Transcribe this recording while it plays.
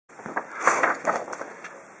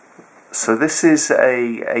So this is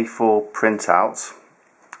a A4 printout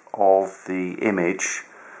of the image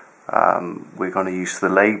we're going to use the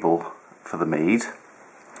label for the mead.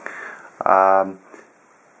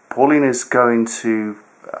 Pauline is going to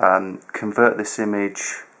convert this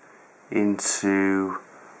image into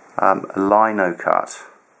a lino cut,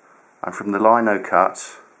 and from the lino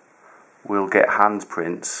cut we'll get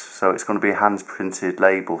handprints, so it's going to be a hand printed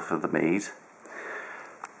label for the mead.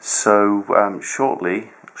 So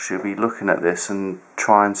shortly she'll be looking at this and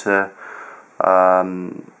trying to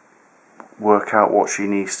work out what she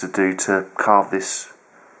needs to do to carve this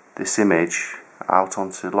image out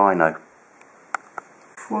onto lino.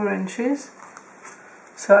 4 inches,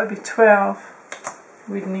 so that'd be 12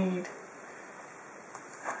 we'd need.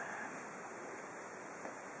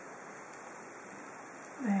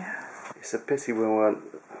 There. It's a pity we weren't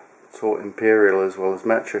taught imperial as well as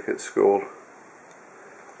metric at school.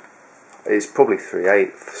 It's probably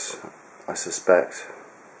 3/8, I suspect.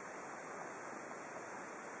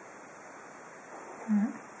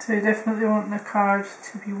 So you definitely want the card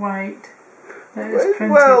to be white. That is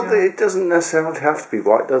printed well, on. it doesn't necessarily have to be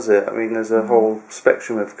white, does it? I mean, there's a whole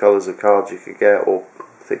spectrum of colours of cards you could get, or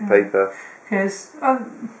thick paper. Because I've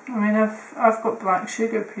got black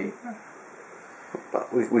sugar paper.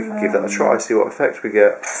 But we could give that a try, see what effect we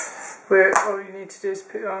get. Where all you need to do is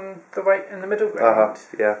put on the white in the middle ground.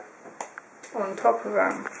 Yeah. On top of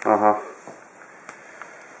that.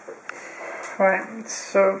 Right,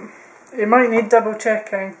 so you might need double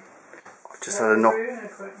checking. I've just had a knock.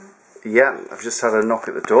 Yeah, I've just had a knock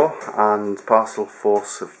at the door, and Parcel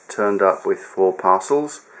Force have turned up with 4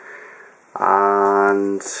 parcels,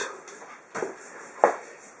 and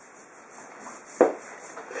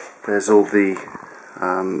there's all the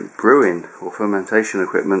brewing or fermentation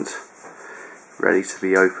equipment ready to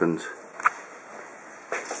be opened.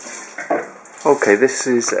 Okay, this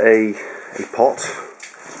is a pot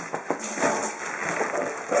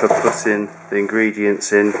for putting the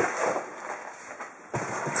ingredients in to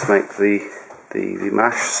make the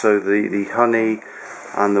mash. So the honey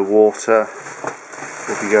and the water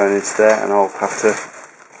will be going into there, and I'll have to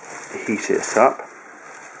heat it up.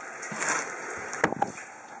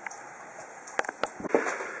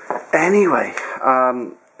 Anyway,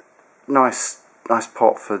 nice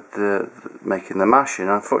pot for making the mash in.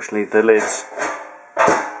 Unfortunately, the lids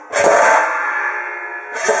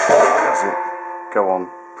doesn't go on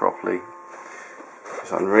properly.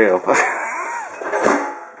 It's unreal. Okay.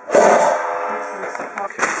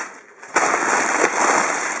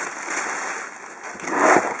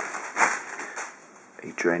 A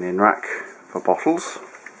draining rack for bottles.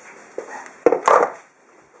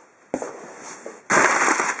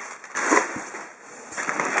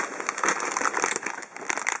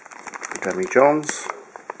 Demi-Johns,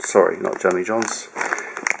 sorry, not Demi-Johns,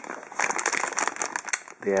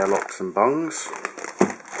 the airlocks and bungs.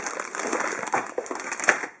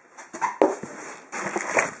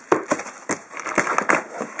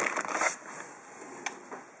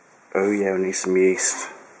 Oh yeah, we need some yeast.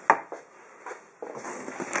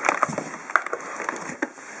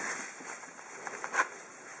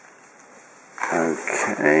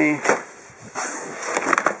 Okay.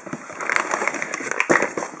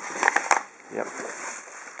 Yep.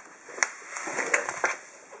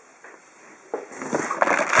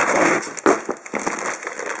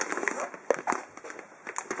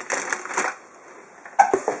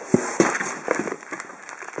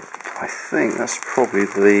 I think that's probably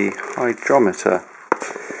the hydrometer.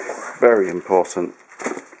 Very important.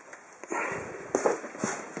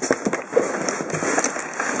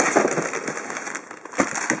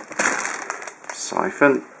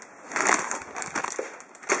 Siphon.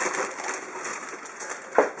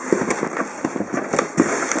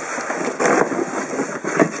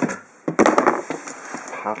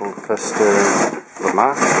 Paddle for stirring the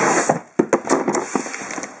mash.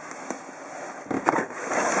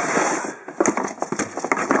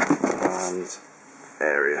 And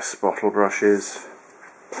various bottle brushes.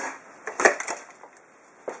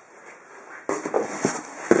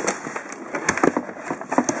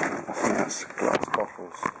 I think that's glass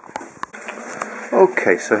bottles.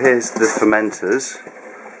 Okay, so here's the fermenters.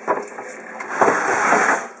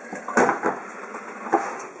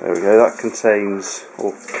 There we go, that contains,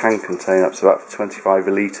 or can contain, up to about 25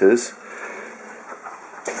 litres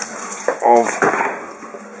of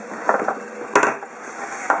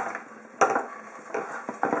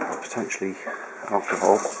potentially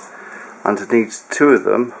alcohol, and it needs 2 of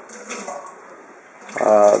them,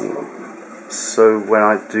 so when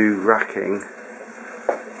I do racking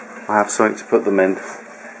I have something to put them in,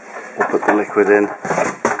 or put the liquid in.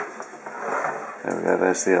 There we go,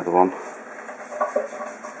 there's the other one.